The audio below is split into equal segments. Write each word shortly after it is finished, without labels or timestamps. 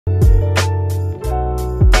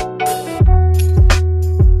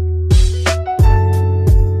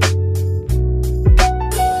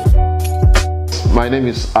My name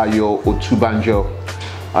is Ayo Otubanjo.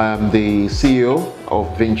 I am the CEO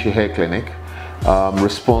of Vinci Hair Clinic. I'm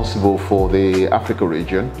responsible for the Africa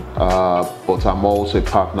region, but I'm also a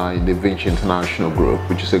partner in the Vinci International Group,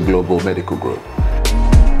 which is a global medical group.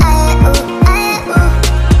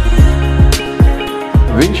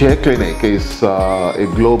 Vinci Hair Clinic is a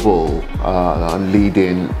global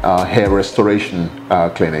leading hair restoration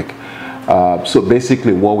clinic. So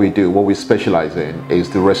basically what we specialize in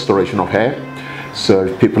is the restoration of hair. So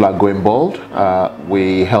if people are going bald,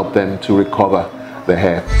 we help them to recover the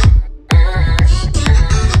hair.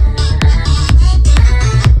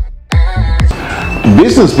 The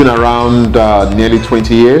business has been around nearly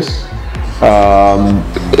 20 years.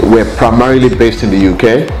 We're primarily based in the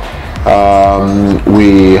UK.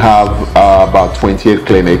 We have about 28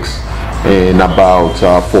 clinics in about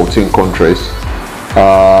 14 countries.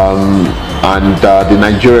 The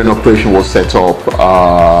Nigerian operation was set up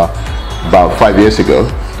about 5 years ago,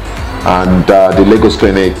 and the Lagos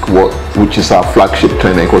clinic, which is our flagship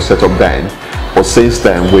clinic, was set up then. But since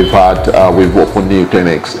then, we've opened new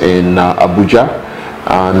clinics in Abuja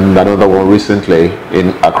and another one recently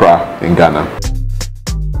in Accra in Ghana.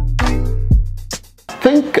 I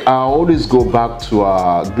think I always go back to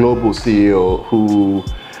our global CEO who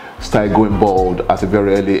started going bald at a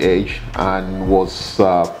very early age and was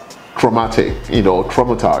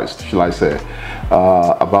traumatized, shall I say,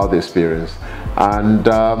 about the experience. And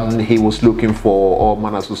he was looking for all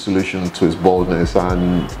manners of solutions to his baldness,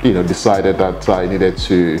 and decided that I needed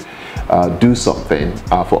to do something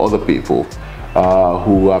for other people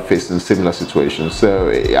who are facing similar situations. So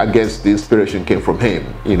I guess the inspiration came from him,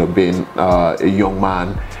 being a young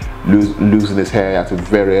man, losing his hair at a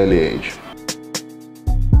very early age.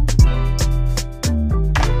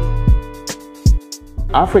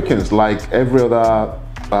 Africans, like every other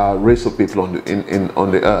race of people on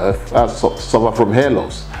the earth, suffer from hair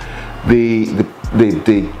loss. The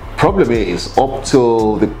problem is, up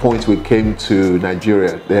till the point we came to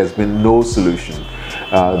Nigeria, there has been no solution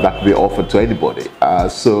that can be offered to anybody.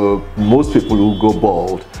 So most people who go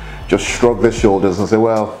bald just shrug their shoulders and say,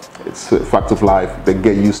 well, it's a fact of life. They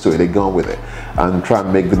get used to it, they go on with it, and try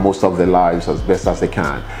and make the most of their lives as best as they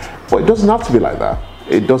can. But it doesn't have to be like that.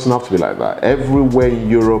 It doesn't have to be like that. Everywhere in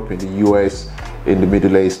Europe, in the US, in the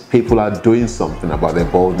Middle East, people are doing something about their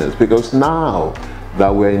baldness, because now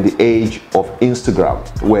that we're in the age of Instagram,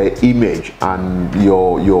 where image and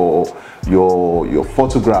your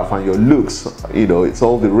photograph and your looks, it's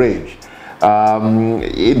all the rage.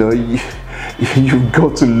 You've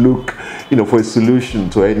got to look, for a solution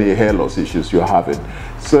to any hair loss issues you're having.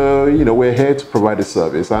 So, we're here to provide a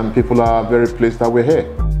service, and people are very pleased that we're here.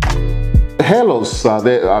 Hair loss, our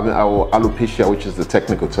alopecia, which is the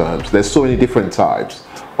technical terms, there's so many different types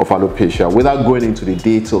of alopecia. Without going into the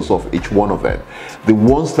details of each one of them, the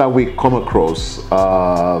ones that we come across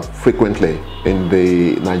frequently in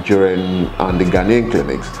the Nigerian and the Ghanaian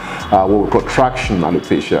clinics, what we call traction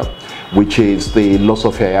alopecia, which is the loss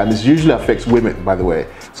of hair, and it usually affects women, by the way.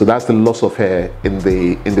 So that's the loss of hair in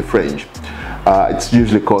the fringe. It's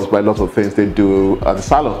usually caused by a lot of things they do at the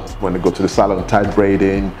salon. When they go to the salon, tight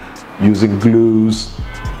braiding, using glues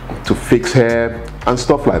to fix hair and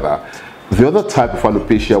stuff like that. The other type of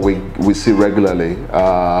alopecia we see regularly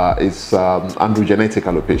is androgenetic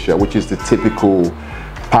alopecia, which is the typical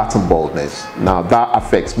pattern baldness. Now that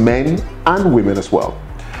affects men and women as well.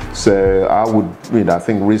 So I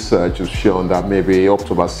think research has shown that maybe up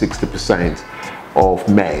to about 60% of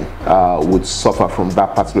men would suffer from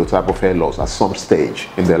that particular type of hair loss at some stage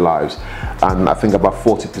in their lives, and I think about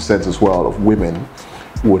 40% as well of women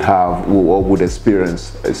would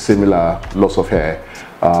experience a similar loss of hair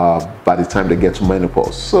by the time they get to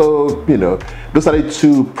menopause. So, those are the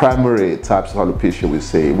two primary types of alopecia we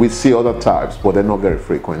see. We see other types, but they're not very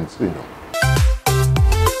frequent,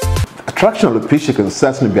 Traction alopecia can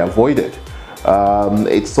certainly be avoided.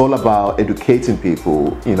 It's all about educating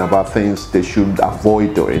people, about things they should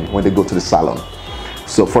avoid doing when they go to the salon.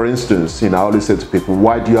 So, for instance, I always say to people,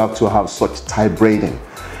 why do you have to have such tight braiding?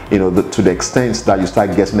 To the extent that you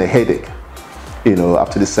start getting a headache,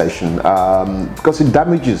 after the session, because it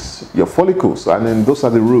damages your follicles, and then those are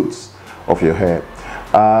the roots of your hair.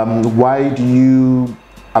 Why do you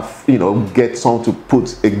get someone to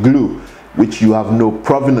put a glue which you have no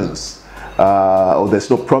provenance, or there's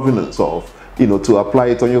no provenance of, to apply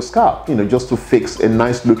it on your scalp, just to fix a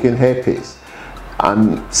nice looking hairpiece?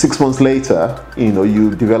 And 6 months later,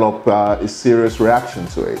 you develop a serious reaction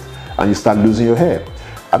to it, and you start losing your hair.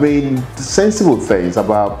 I mean, the sensible things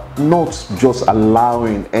about not just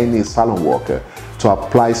allowing any salon worker to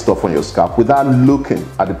apply stuff on your scalp without looking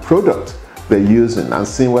at the product they're using and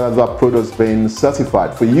seeing whether that product's been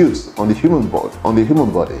certified for use on the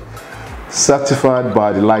human body, certified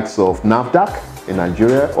by the likes of NAFDAC in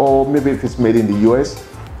Nigeria, or maybe if it's made in the US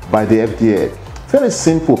by the FDA. Very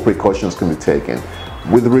simple precautions can be taken.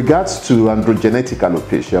 With regards to androgenetic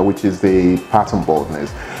alopecia, which is the pattern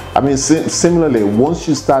baldness, I mean, similarly, once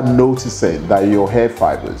you start noticing that your hair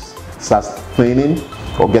fibers start thinning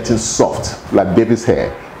or getting soft, like baby's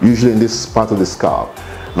hair, usually in this part of the scalp,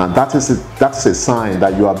 now that's a sign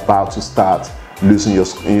that you are about to start losing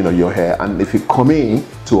your hair. And if you come in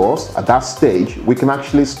to us at that stage, we can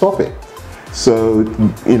actually stop it. So,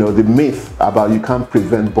 the myth about you can't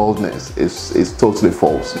prevent baldness is totally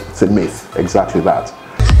false. It's a myth, exactly that.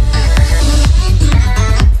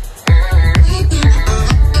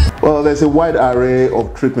 Well, there's a wide array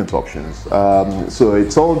of treatment options. So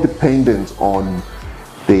it's all dependent on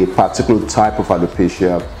the particular type of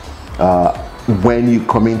alopecia, when you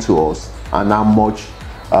come into us, and how much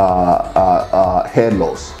hair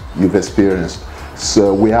loss you've experienced.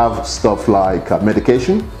 So we have stuff like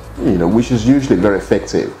medication, which is usually very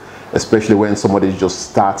effective, especially when somebody is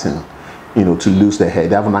just starting, to lose their hair.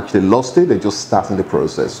 They haven't actually lost it, they're just starting the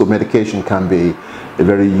process. So medication can be a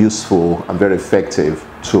very useful and very effective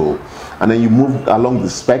tool. And then you move along the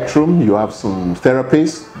spectrum, you have some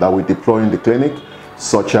therapies that we deploy in the clinic,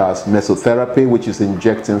 such as mesotherapy, which is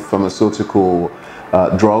injecting pharmaceutical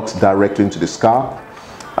drugs directly into the scalp.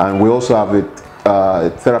 And we also have a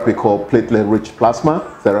therapy called platelet-rich plasma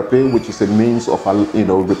therapy, which is a means of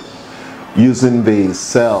using the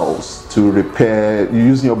cells to repair,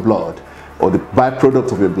 using your blood or the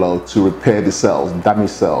byproduct of your blood to repair the cells,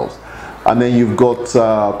 damaged cells. And then you've got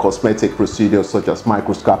cosmetic procedures such as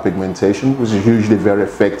microscopigmentation, which is usually very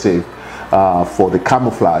effective for the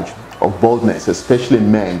camouflage of baldness, especially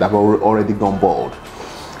men that have already gone bald.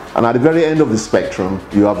 And at the very end of the spectrum,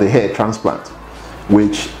 you have the hair transplant,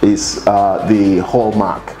 which is the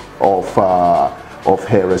hallmark of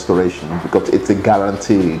hair restoration, because it's a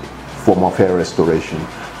guaranteed form of hair restoration.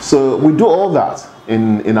 So we do all that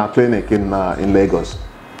in our clinic in Lagos.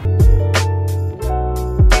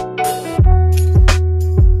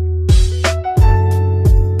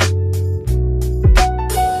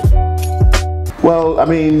 Well, I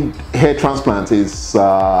mean, hair transplant is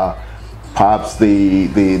perhaps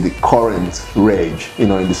the current rage, in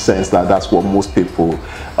the sense that that's what most people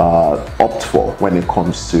opt for when it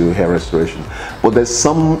comes to hair restoration. But there's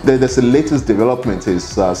the latest development is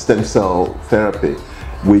stem cell therapy,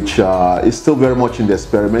 which is still very much in the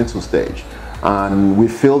experimental stage. And we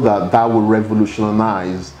feel that that will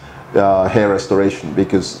revolutionize hair restoration,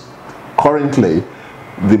 because currently,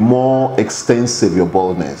 the more extensive your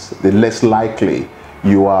baldness, the less likely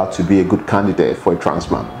you are to be a good candidate for a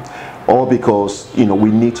transplant. All because,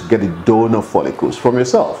 we need to get the donor follicles from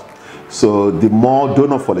yourself. So the more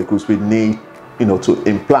donor follicles we need, to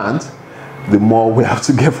implant, the more we have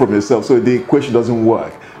to get from yourself. So the equation doesn't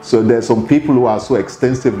work. So there's some people who are so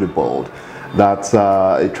extensively bald that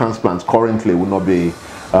a transplant currently would not be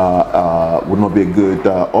a good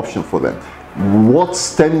option for them. What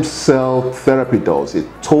stem cell therapy does, it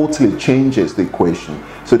totally changes the equation.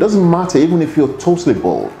 So it doesn't matter even if you're totally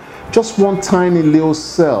bald. Just one tiny little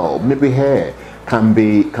cell, maybe hair, can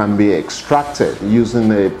be extracted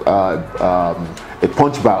using a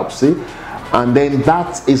punch biopsy, and then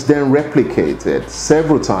that is then replicated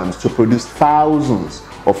several times to produce thousands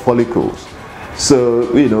of follicles. So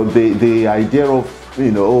the idea of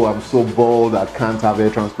oh, I'm so bald I can't have hair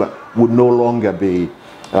transplant would no longer be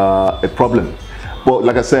a problem. But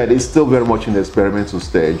like I said, it's still very much in the experimental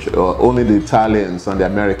stage. Only the Italians and the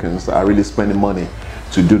Americans are really spending money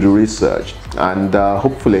to do the research, and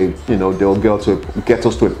hopefully they'll get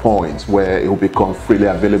us to a point where it will become freely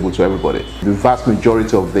available to everybody. The vast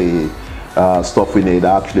majority of the stuff we need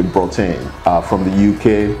are actually brought in from the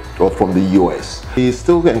UK or from the US. We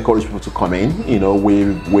still encourage people to come in.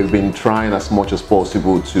 We've been trying as much as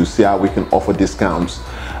possible to see how we can offer discounts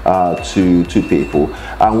to people,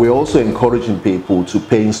 and we're also encouraging people to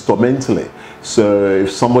pay instrumentally. So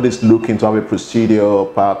if somebody's looking to have a procedure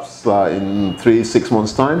perhaps in 3-6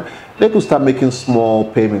 months time, they could start making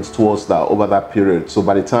small payments towards that over that period. So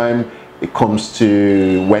by the time it comes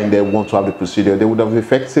to when they want to have the procedure, they would have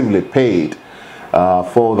effectively paid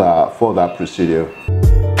for that procedure.